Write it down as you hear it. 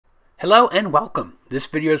Hello and welcome. This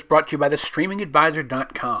video is brought to you by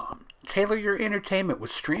thestreamingadvisor.com. Tailor your entertainment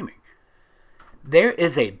with streaming. There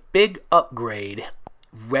is a big upgrade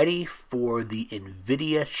ready for the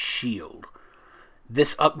NVIDIA Shield.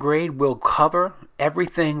 This upgrade will cover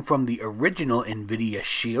everything from the original NVIDIA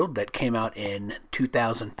Shield that came out in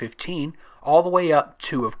 2015 all the way up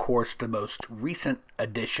to, of course, the most recent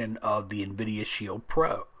edition of the NVIDIA Shield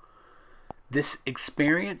Pro. This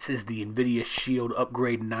experience is the NVIDIA Shield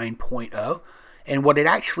Upgrade 9.0, and what it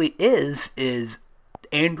actually is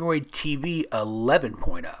Android TV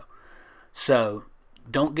 11.0. So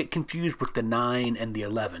don't get confused with the 9 and the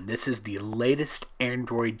 11. This is the latest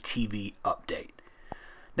Android TV update.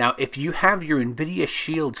 Now, if you have your NVIDIA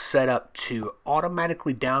Shield set up to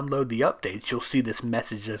automatically download the updates, you'll see this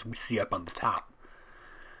message as we see up on the top.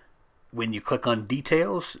 When you click on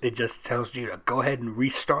details, it just tells you to go ahead and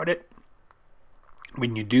restart it.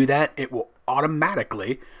 When you do that, it will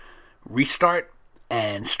automatically restart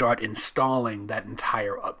and start installing that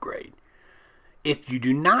entire upgrade. If you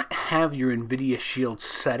do not have your NVIDIA Shield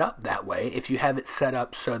set up that way, if you have it set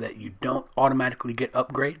up so that you don't automatically get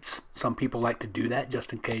upgrades, some people like to do that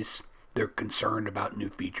just in case they're concerned about new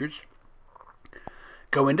features,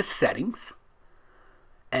 go into Settings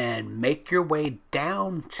and make your way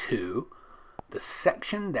down to the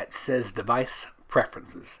section that says Device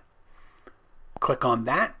Preferences. Click on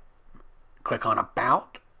that, click on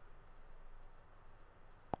About,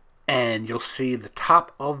 and you'll see the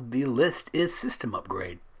top of the list is System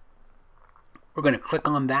Upgrade. We're going to click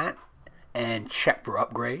on that and check for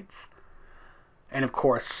upgrades. And of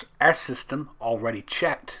course, our system already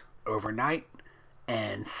checked overnight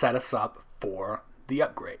and set us up for the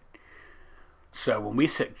upgrade. So when we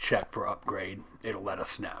check for upgrade, it'll let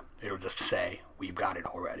us know. It'll just say we've got it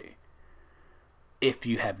already. If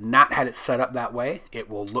you have not had it set up that way, it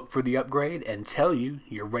will look for the upgrade and tell you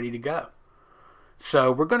you're ready to go.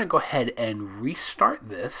 So we're going to go ahead and restart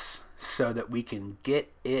this so that we can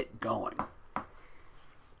get it going.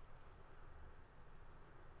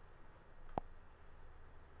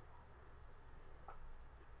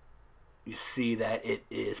 You see that it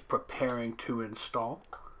is preparing to install.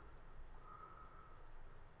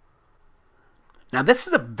 Now, this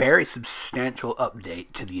is a very substantial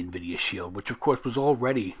update to the NVIDIA Shield, which of course was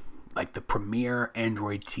already like the premier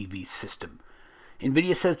Android TV system.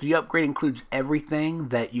 NVIDIA says the upgrade includes everything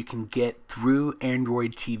that you can get through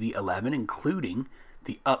Android TV 11, including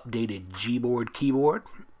the updated Gboard keyboard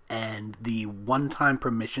and the one-time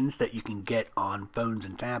permissions that you can get on phones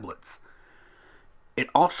and tablets. It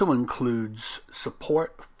also includes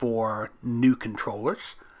support for new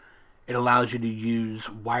controllers. It allows you to use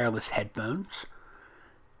wireless headphones.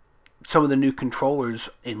 Some of the new controllers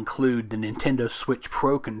include the Nintendo Switch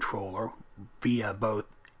Pro controller via both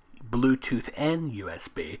Bluetooth and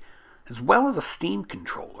USB, as well as a Steam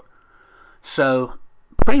controller. So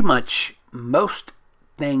pretty much most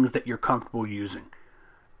things that you're comfortable using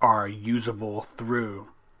are usable through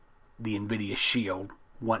the NVIDIA Shield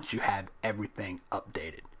once you have everything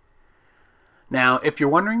updated. Now, if you're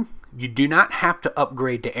wondering, you do not have to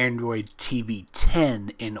upgrade to Android TV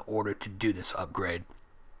 10 in order to do this upgrade.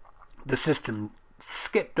 The system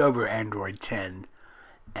skipped over Android 10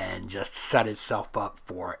 and just set itself up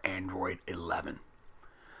for Android 11.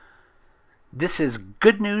 This is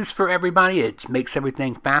good news for everybody. It makes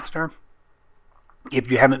everything faster. If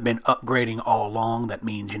you haven't been upgrading all along, that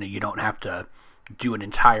means you don't have to do an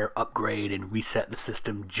entire upgrade and reset the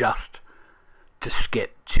system just to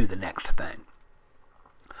skip to the next thing.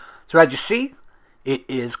 So as you see, it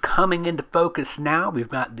is coming into focus now. We've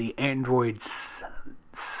got the Android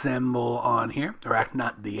symbol on here, or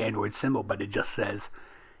not the Android symbol, but it just says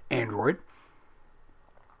Android.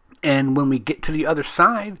 And when we get to the other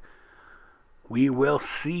side, we will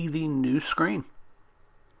see the new screen.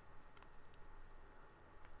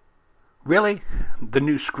 Really, the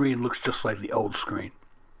new screen looks just like the old screen,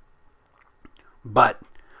 but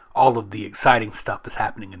all of the exciting stuff is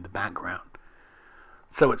happening in the background.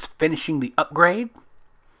 So it's finishing the upgrade.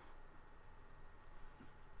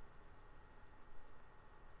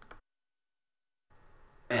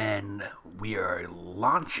 And we are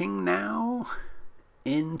launching now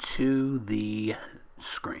into the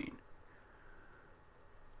screen.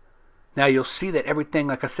 Now you'll see that everything,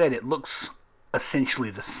 like I said, it looks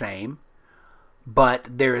essentially the same, but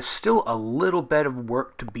there is still a little bit of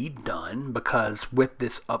work to be done because with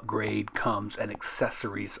this upgrade comes an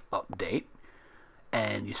accessories update.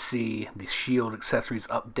 And you see the Shield accessories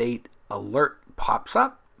update alert pops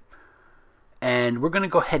up. And we're going to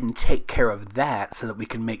go ahead and take care of that so that we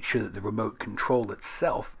can make sure that the remote control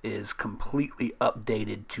itself is completely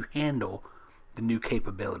updated to handle the new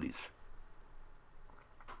capabilities.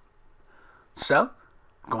 So,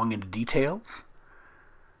 going into details,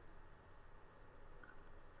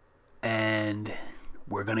 and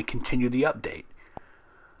we're going to continue the update.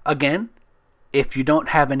 Again, if you don't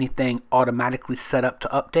have anything automatically set up to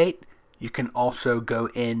update, you can also go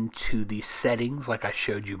into the settings like I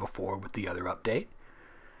showed you before with the other update.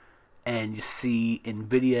 And you see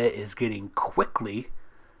NVIDIA is getting quickly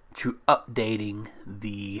to updating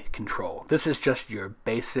the control. This is just your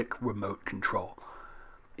basic remote control.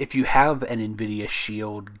 If you have an NVIDIA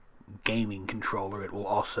Shield gaming controller, it will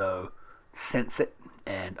also sense it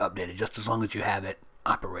and update it, just as long as you have it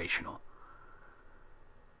operational.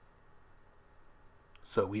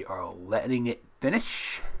 So we are letting it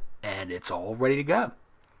finish, and it's all ready to go.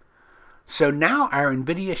 So now our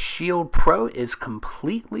NVIDIA Shield Pro is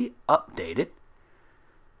completely updated.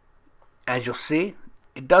 As you'll see,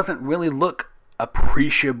 it doesn't really look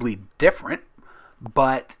appreciably different,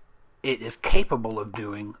 but it is capable of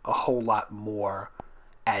doing a whole lot more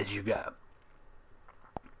as you go.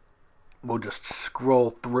 We'll just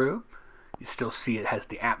scroll through. You still see it has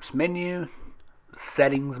the apps menu, the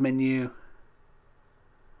settings menu,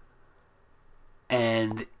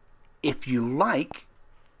 and if you like,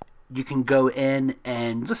 you can go in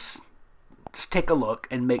and just take a look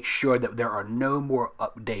and make sure that there are no more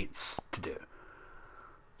updates to do.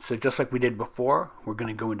 So just like we did before, we're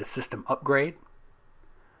going to go into System Upgrade.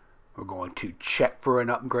 We're going to check for an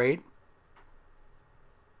upgrade.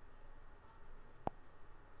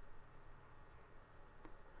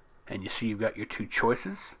 And you see you've got your two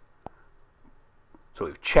choices. So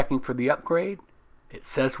we're checking for the upgrade. It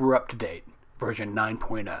says we're up to date, version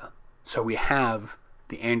 9.0. So we have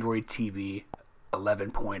the Android TV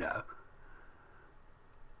 11.0.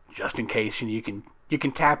 Just in case, you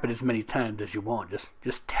can tap it as many times as you want.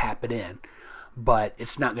 Just tap it in. But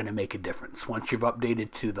it's not going to make a difference. Once you've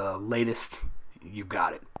updated to the latest, you've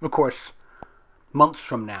got it. Of course, months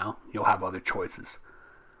from now, you'll have other choices.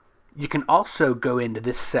 You can also go into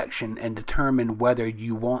this section and determine whether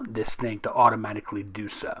you want this thing to automatically do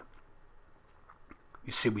so.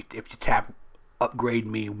 You see, if you tap Upgrade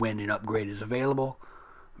Me when an upgrade is available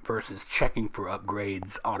versus checking for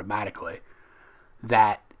upgrades automatically,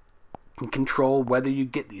 that can control whether you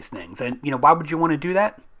get these things. And, why would you want to do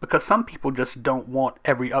that? Because some people just don't want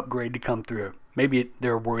every upgrade to come through. Maybe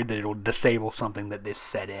they're worried that it'll disable something that they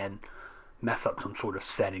set in, mess up some sort of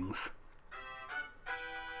settings.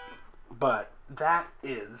 But that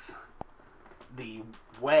is the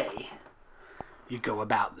way you go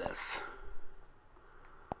about this.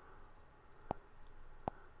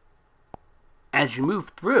 As you move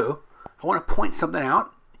through, I want to point something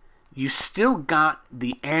out. You still got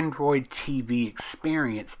the Android TV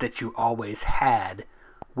experience that you always had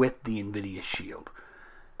with the NVIDIA Shield.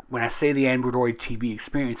 When I say the Android TV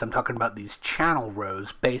experience, I'm talking about these channel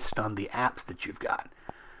rows based on the apps that you've got.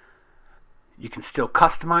 You can still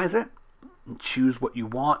customize it and choose what you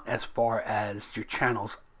want as far as your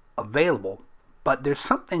channels available, but there's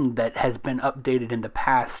something that has been updated in the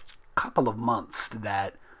past couple of months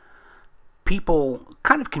that people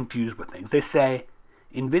kind of confused with things. They say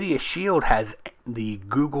NVIDIA Shield has the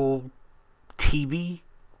Google TV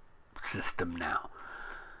system now.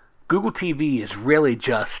 Google TV is really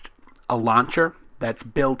just a launcher that's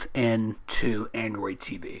built into Android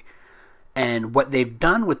TV. And what they've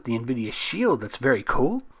done with the NVIDIA Shield that's very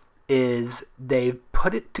cool is they've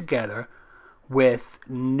put it together with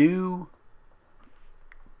new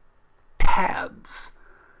tabs.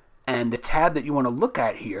 And the tab that you want to look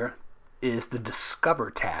at here is the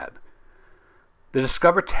Discover tab. The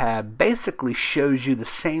Discover tab basically shows you the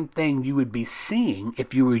same thing you would be seeing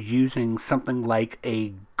if you were using something like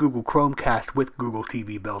a Google Chromecast with Google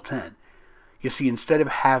TV built in. You see, instead of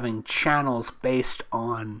having channels based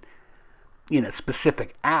on,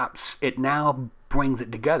 specific apps, it now brings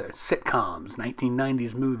it together. Sitcoms,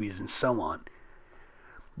 1990s movies, and so on.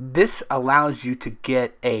 This allows you to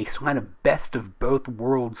get a kind of best of both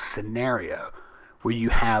worlds scenario where you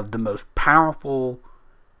have the most powerful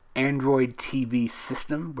Android TV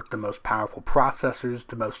system with the most powerful processors,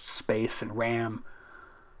 the most space and RAM,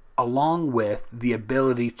 along with the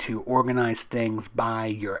ability to organize things by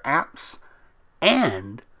your apps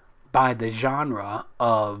and by the genre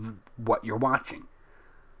of what you're watching.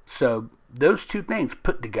 So those two things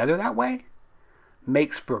put together that way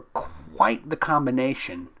makes for quite the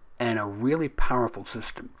combination and a really powerful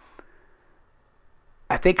system.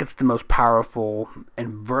 I think it's the most powerful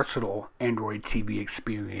and versatile Android TV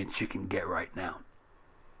experience you can get right now.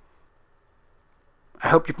 I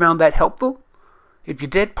hope you found that helpful. If you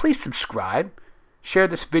did, please subscribe. Share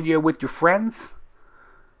this video with your friends.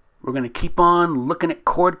 We're going to keep on looking at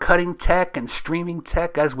cord-cutting tech and streaming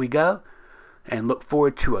tech as we go, and look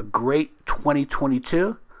forward to a great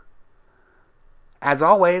 2022. As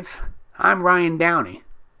always, I'm Ryan Downey,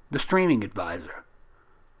 the streaming advisor.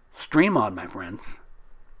 Stream on, my friends.